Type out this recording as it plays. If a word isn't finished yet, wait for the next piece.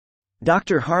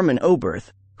Dr. Harmon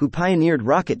Oberth, who pioneered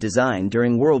rocket design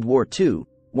during World War II,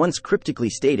 once cryptically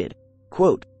stated,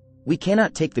 quote, "We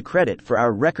cannot take the credit for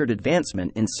our record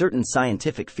advancement in certain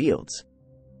scientific fields.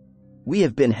 We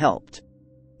have been helped."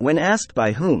 When asked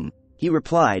by whom, he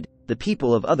replied, "The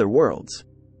people of other worlds."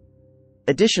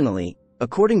 Additionally,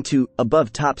 according to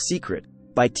Above Top Secret,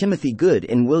 by Timothy Good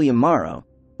and William Morrow,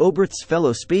 Oberth's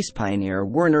fellow space pioneer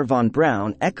Wernher von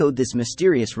Braun echoed this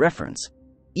mysterious reference,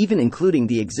 even including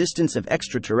the existence of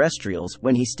extraterrestrials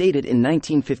when he stated in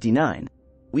 1959,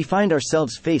 "We find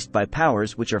ourselves faced by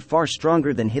powers which are far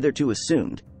stronger than hitherto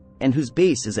assumed, and whose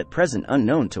base is at present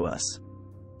unknown to us.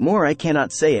 More I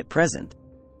cannot say at present.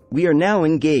 We are now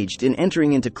engaged in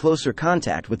entering into closer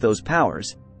contact with those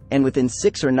powers, and within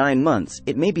 6 or 9 months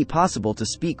it may be possible to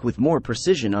speak with more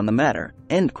precision on the matter."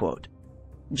 End quote.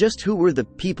 Just who were the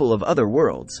people of other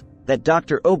worlds that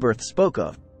Dr. Oberth spoke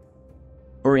of?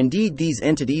 Or indeed these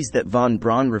entities that von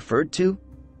Braun referred to?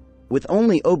 With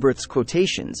only Oberth's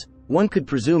quotations, one could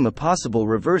presume a possible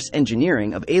reverse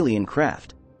engineering of alien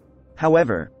craft.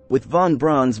 However, with von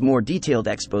Braun's more detailed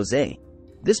exposé,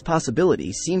 this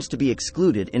possibility seems to be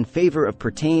excluded in favor of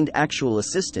pertained actual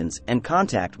assistance and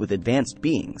contact with advanced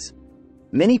beings.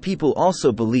 Many people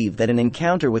also believe that an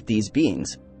encounter with these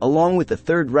beings, along with the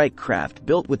Third Reich craft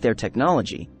built with their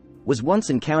technology, was once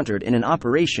encountered in an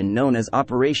operation known as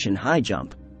Operation High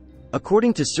Jump.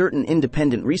 According to certain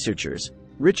independent researchers,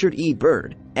 Richard E.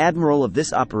 Byrd, admiral of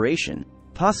this operation,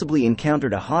 possibly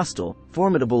encountered a hostile,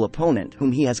 formidable opponent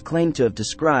whom he has claimed to have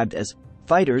described as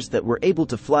fighters that were able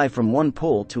to fly from one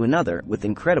pole to another with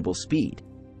incredible speed.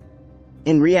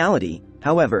 In reality,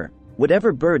 however,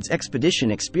 whatever Byrd's expedition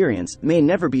experience may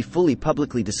never be fully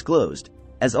publicly disclosed,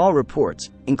 as all reports,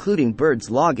 including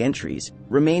Byrd's log entries,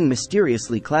 remain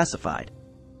mysteriously classified.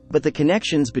 But the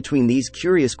connections between these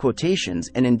curious quotations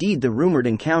and indeed the rumored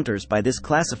encounters by this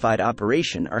classified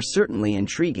operation are certainly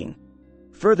intriguing.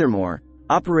 Furthermore,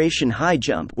 Operation High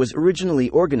Jump was originally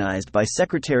organized by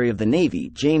Secretary of the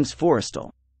Navy James Forrestal.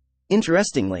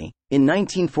 Interestingly, in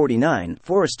 1949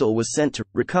 Forrestal was sent to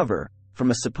recover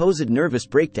from a supposed nervous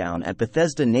breakdown at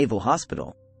Bethesda Naval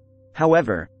Hospital.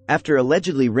 However, after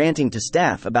allegedly ranting to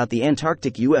staff about the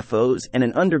Antarctic UFOs and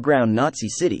an underground Nazi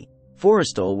city,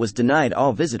 Forrestal was denied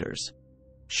all visitors.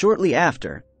 Shortly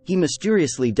after, he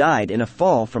mysteriously died in a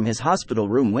fall from his hospital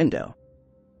room window.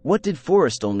 What did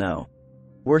Forrestal know?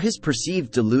 Were his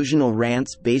perceived delusional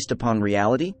rants based upon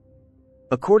reality?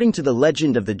 According to the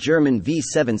legend of the German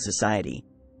V7 Society,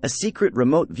 a secret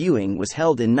remote viewing was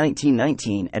held in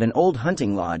 1919 at an old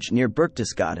hunting lodge near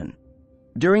Berchtesgaden.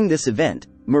 During this event,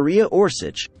 Maria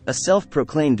Orsich, a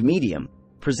self-proclaimed medium,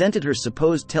 presented her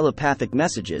supposed telepathic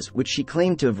messages which she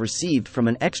claimed to have received from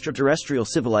an extraterrestrial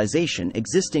civilization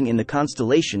existing in the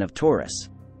constellation of Taurus.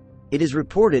 It is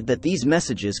reported that these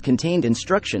messages contained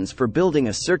instructions for building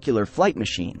a circular flight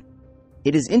machine.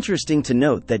 It is interesting to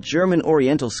note that German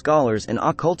Oriental scholars and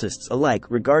occultists alike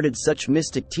regarded such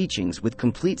mystic teachings with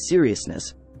complete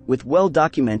seriousness, with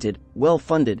well-documented,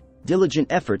 well-funded, diligent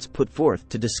efforts put forth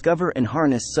to discover and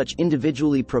harness such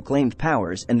individually proclaimed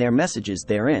powers and their messages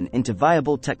therein into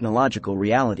viable technological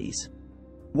realities.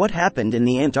 What happened in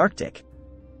the Antarctic?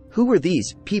 Who were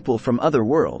these people from other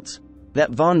worlds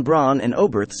that von Braun and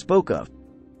Oberth spoke of?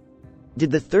 Did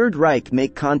the Third Reich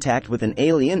make contact with an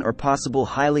alien or possible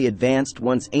highly advanced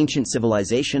once ancient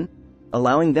civilization,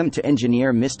 allowing them to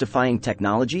engineer mystifying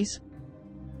technologies?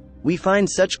 We find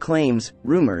such claims,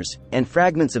 rumors, and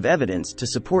fragments of evidence to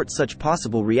support such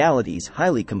possible realities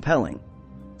highly compelling.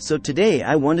 So today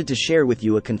I wanted to share with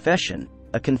you a confession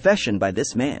by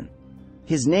this man.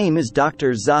 His name is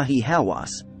Dr. Zahi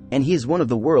Hawass, and he is one of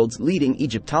the world's leading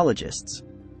Egyptologists.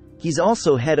 He's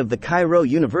also head of the Cairo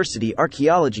University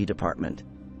Archaeology Department.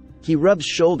 He rubs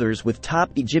shoulders with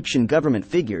top Egyptian government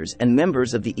figures and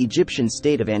members of the Egyptian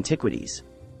State of Antiquities.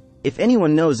 If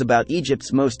anyone knows about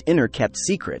Egypt's most inner-kept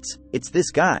secrets, it's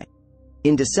this guy.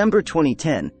 In December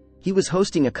 2010, he was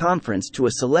hosting a conference to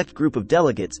a select group of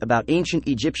delegates about ancient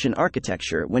Egyptian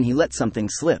architecture when he let something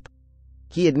slip.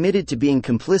 He admitted to being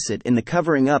complicit in the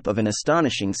covering up of an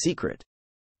astonishing secret.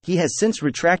 He has since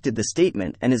retracted the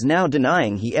statement and is now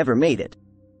denying he ever made it.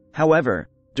 However,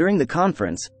 during the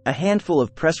conference, a handful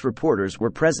of press reporters were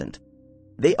present.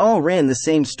 They all ran the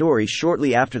same story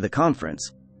shortly after the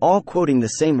conference, all quoting the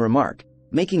same remark,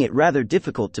 making it rather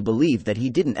difficult to believe that he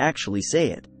didn't actually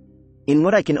say it. In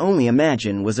what I can only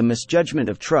imagine was a misjudgment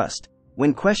of trust,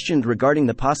 when questioned regarding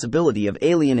the possibility of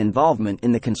alien involvement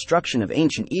in the construction of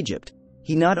ancient Egypt,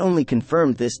 he not only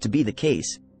confirmed this to be the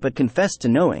case, but confessed to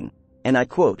knowing, and I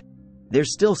quote,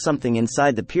 "There's still something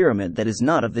inside the pyramid that is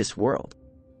not of this world."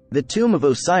 The tomb of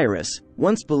Osiris,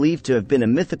 once believed to have been a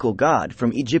mythical god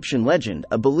from Egyptian legend,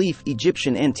 a belief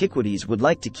Egyptian antiquities would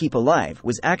like to keep alive,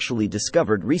 was actually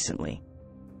discovered recently.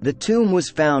 The tomb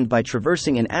was found by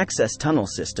traversing an access tunnel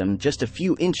system just a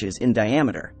few inches in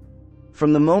diameter.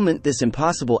 From the moment this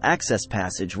impossible access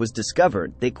passage was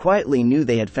discovered, they quietly knew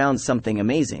they had found something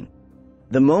amazing.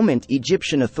 The moment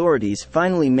Egyptian authorities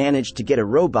finally managed to get a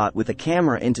robot with a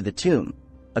camera into the tomb,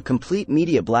 a complete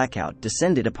media blackout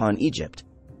descended upon Egypt.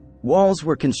 Walls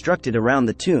were constructed around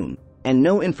the tomb, and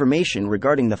no information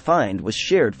regarding the find was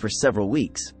shared for several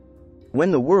weeks. When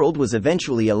the world was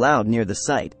eventually allowed near the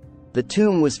site, the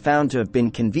tomb was found to have been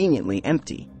conveniently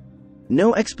empty.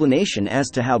 No explanation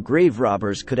as to how grave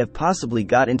robbers could have possibly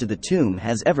got into the tomb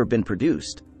has ever been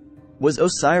produced. Was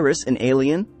Osiris an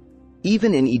alien?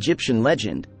 Even in Egyptian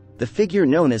legend, the figure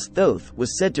known as Thoth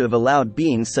was said to have allowed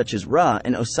beings such as Ra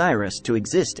and Osiris to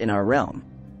exist in our realm.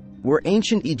 Were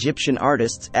ancient Egyptian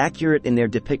artists accurate in their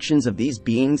depictions of these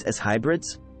beings as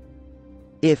hybrids?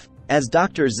 If, as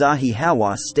Dr. Zahi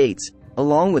Hawass states,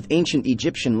 along with ancient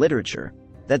Egyptian literature,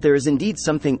 that there is indeed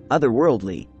something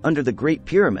otherworldly under the Great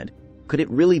Pyramid, could it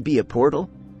really be a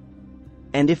portal?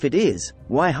 And if it is,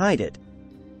 why hide it?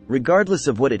 Regardless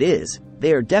of what it is,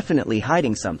 they are definitely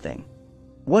hiding something.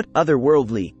 What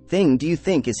otherworldly thing do you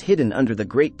think is hidden under the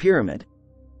Great Pyramid?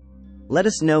 Let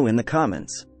us know in the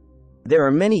comments. There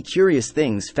are many curious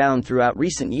things found throughout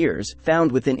recent years,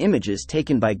 found within images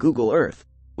taken by Google Earth,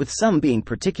 with some being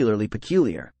particularly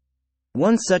peculiar.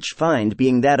 One such find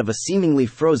being that of a seemingly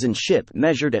frozen ship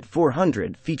measured at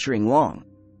 400 feet long.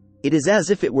 It is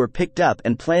as if it were picked up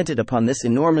and planted upon this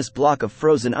enormous block of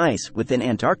frozen ice within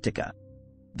Antarctica.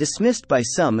 Dismissed by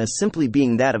some as simply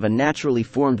being that of a naturally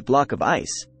formed block of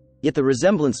ice, yet the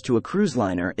resemblance to a cruise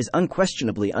liner is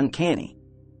unquestionably uncanny.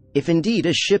 If indeed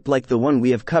a ship like the one we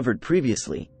have covered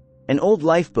previously, an old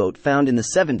lifeboat found in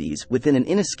the 70s within an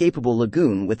inescapable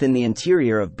lagoon within the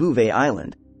interior of Bouvet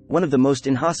Island, one of the most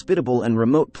inhospitable and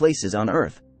remote places on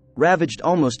Earth, ravaged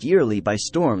almost yearly by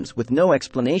storms with no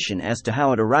explanation as to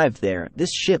how it arrived there,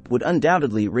 this ship would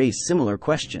undoubtedly raise similar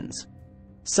questions.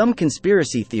 Some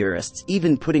conspiracy theorists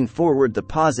even putting forward the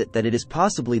posit that it is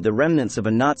possibly the remnants of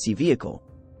a Nazi vehicle,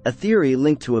 a theory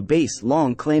linked to a base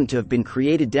long claimed to have been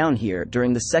created down here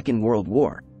during the Second World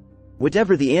War.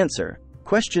 Whatever the answer,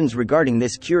 questions regarding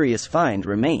this curious find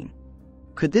remain.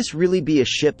 Could this really be a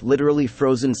ship literally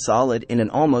frozen solid in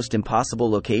an almost impossible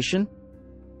location?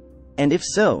 And if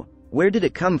so, where did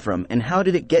it come from and how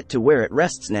did it get to where it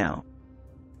rests now?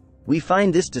 We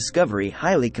find this discovery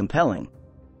highly compelling.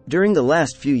 During the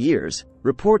last few years,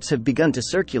 reports have begun to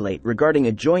circulate regarding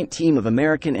a joint team of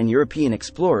American and European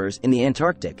explorers in the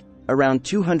Antarctic, around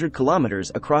 200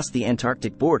 kilometers across the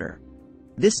Antarctic border.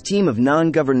 This team of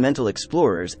non-governmental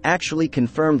explorers actually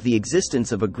confirmed the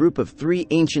existence of a group of 3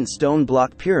 ancient stone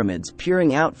block pyramids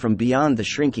peering out from beyond the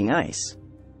shrinking ice.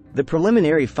 The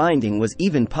preliminary finding was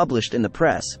even published in the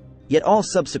press, yet all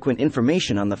subsequent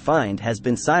information on the find has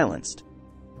been silenced.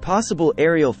 Possible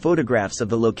aerial photographs of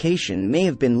the location may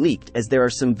have been leaked, as there are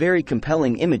some very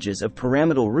compelling images of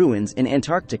pyramidal ruins in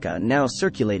Antarctica now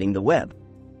circulating the web.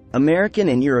 American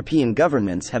and European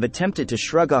governments have attempted to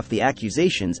shrug off the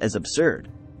accusations as absurd.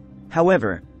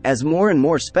 However, as more and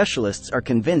more specialists are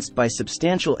convinced by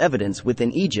substantial evidence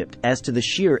within Egypt as to the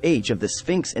sheer age of the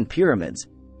Sphinx and pyramids,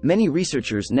 many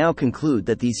researchers now conclude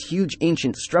that these huge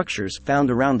ancient structures found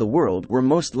around the world were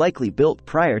most likely built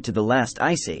prior to the last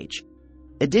ice age.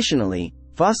 Additionally,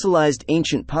 fossilized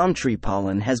ancient palm tree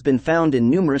pollen has been found in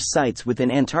numerous sites within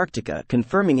Antarctica,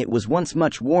 confirming it was once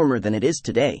much warmer than it is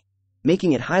today,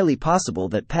 making it highly possible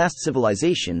that past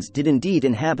civilizations did indeed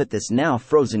inhabit this now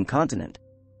frozen continent.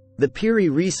 The Piri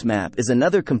Reis map is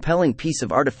another compelling piece of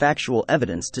artifactual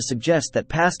evidence to suggest that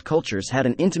past cultures had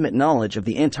an intimate knowledge of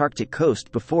the Antarctic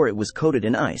coast before it was coated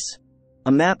in ice.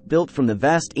 A map built from the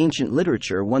vast ancient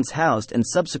literature once housed and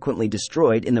subsequently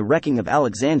destroyed in the wrecking of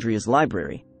Alexandria's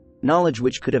library, knowledge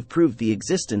which could have proved the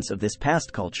existence of this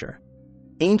past culture.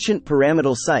 Ancient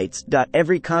pyramidal sites dot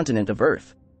every continent of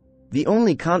Earth. The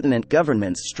only continent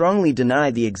governments strongly deny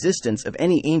the existence of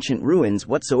any ancient ruins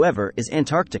whatsoever is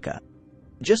Antarctica.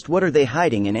 Just what are they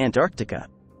hiding in Antarctica?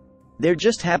 There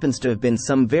just happens to have been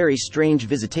some very strange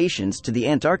visitations to the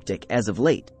Antarctic as of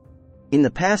late. In the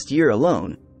past year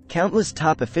alone, countless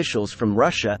top officials from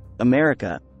Russia,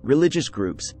 America, religious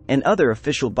groups, and other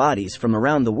official bodies from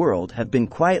around the world have been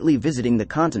quietly visiting the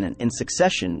continent in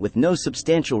succession with no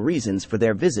substantial reasons for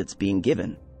their visits being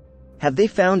given. Have they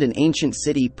found an ancient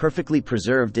city perfectly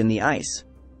preserved in the ice?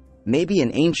 Maybe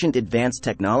an ancient advanced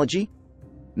technology?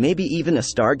 Maybe even a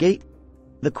Stargate?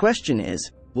 The question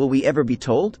is, will we ever be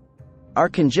told? Our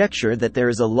conjecture that there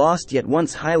is a lost yet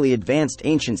once highly advanced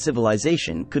ancient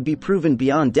civilization could be proven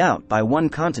beyond doubt by one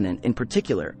continent in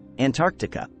particular,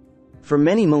 Antarctica. For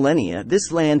many millennia,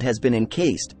 this land has been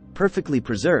encased, perfectly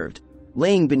preserved,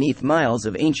 laying beneath miles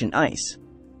of ancient ice.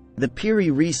 The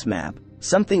Piri-Reis map,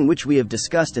 something which we have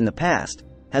discussed in the past,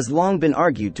 has long been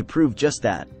argued to prove just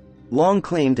that, long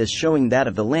claimed as showing that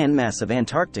of the landmass of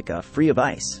Antarctica free of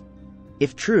ice.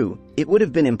 If true, it would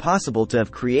have been impossible to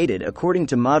have created according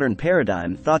to modern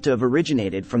paradigm thought to have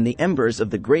originated from the embers of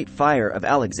the Great Fire of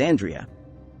Alexandria.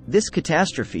 This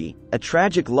catastrophe, a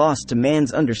tragic loss to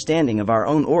man's understanding of our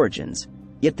own origins,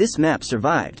 yet this map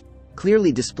survived,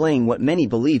 clearly displaying what many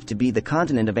believed to be the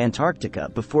continent of Antarctica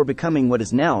before becoming what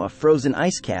is now a frozen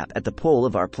ice cap at the pole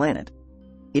of our planet.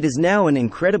 It is now an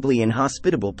incredibly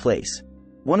inhospitable place.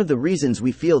 One of the reasons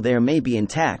we feel there may be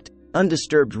intact,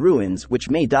 undisturbed ruins which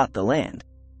may dot the land.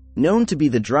 Known to be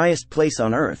the driest place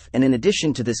on Earth, and in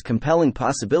addition to this compelling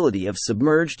possibility of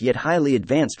submerged yet highly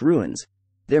advanced ruins,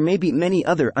 there may be many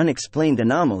other unexplained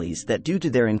anomalies that, due to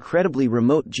their incredibly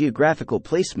remote geographical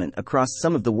placement across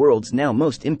some of the world's now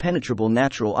most impenetrable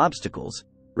natural obstacles,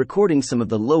 recording some of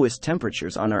the lowest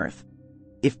temperatures on Earth.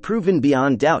 If proven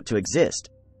beyond doubt to exist,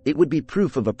 it would be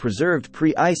proof of a preserved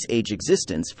pre-ice age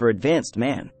existence for advanced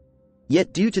man.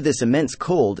 Yet due to this immense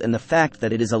cold and the fact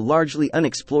that it is a largely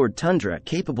unexplored tundra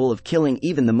capable of killing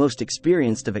even the most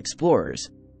experienced of explorers,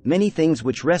 many things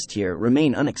which rest here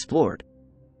remain unexplored.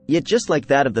 Yet just like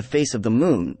that of the face of the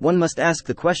moon, one must ask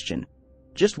the question,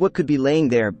 just what could be laying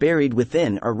there buried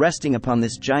within or resting upon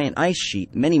this giant ice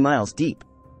sheet many miles deep?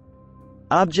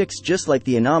 Objects just like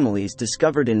the anomalies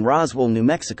discovered in Roswell, New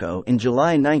Mexico in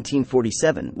July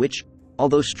 1947, which,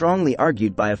 although strongly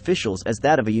argued by officials as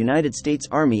that of a United States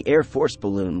Army Air Force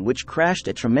balloon which crashed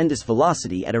at tremendous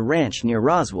velocity at a ranch near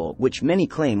Roswell, which many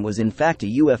claim was in fact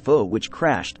a UFO which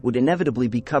crashed, would inevitably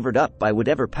be covered up by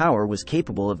whatever power was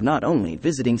capable of not only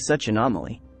visiting such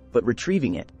anomaly, but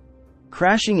retrieving it.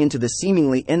 Crashing into the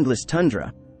seemingly endless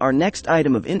tundra, our next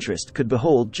item of interest could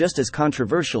behold just as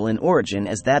controversial in origin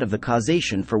as that of the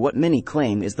causation for what many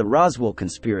claim is the Roswell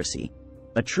conspiracy,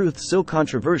 a truth so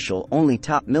controversial only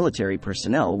top military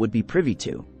personnel would be privy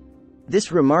to. This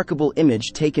remarkable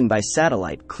image taken by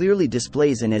satellite clearly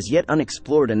displays an as yet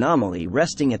unexplored anomaly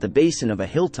resting at the basin of a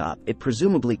hilltop it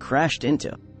presumably crashed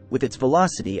into, with its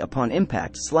velocity upon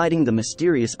impact sliding the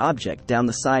mysterious object down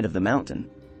the side of the mountain.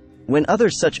 When other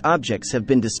such objects have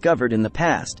been discovered in the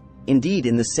past, indeed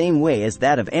in the same way as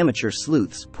that of amateur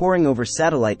sleuths poring over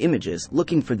satellite images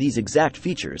looking for these exact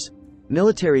features,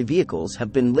 military vehicles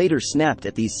have been later snapped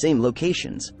at these same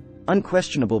locations,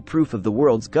 unquestionable proof of the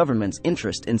world's government's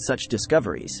interest in such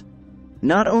discoveries.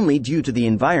 Not only due to the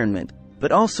environment,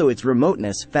 but also its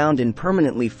remoteness found in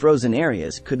permanently frozen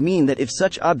areas could mean that if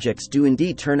such objects do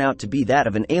indeed turn out to be that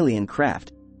of an alien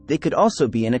craft, they could also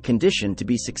be in a condition to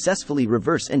be successfully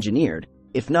reverse-engineered,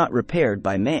 if not repaired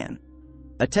by man.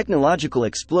 A technological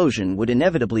explosion would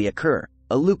inevitably occur,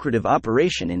 a lucrative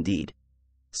operation indeed.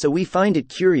 So we find it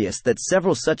curious that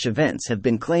several such events have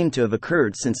been claimed to have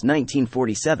occurred since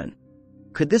 1947.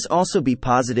 Could this also be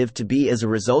positive to be as a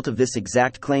result of this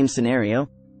exact claim scenario?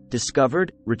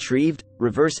 Discovered, retrieved,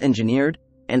 reverse-engineered,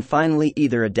 and finally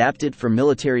either adapted for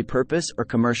military purpose or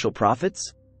commercial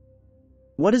profits?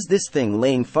 What is this thing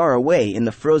laying far away in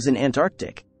the frozen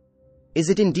Antarctic? Is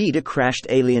it indeed a crashed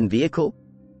alien vehicle?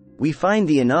 We find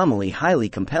the anomaly highly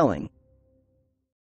compelling.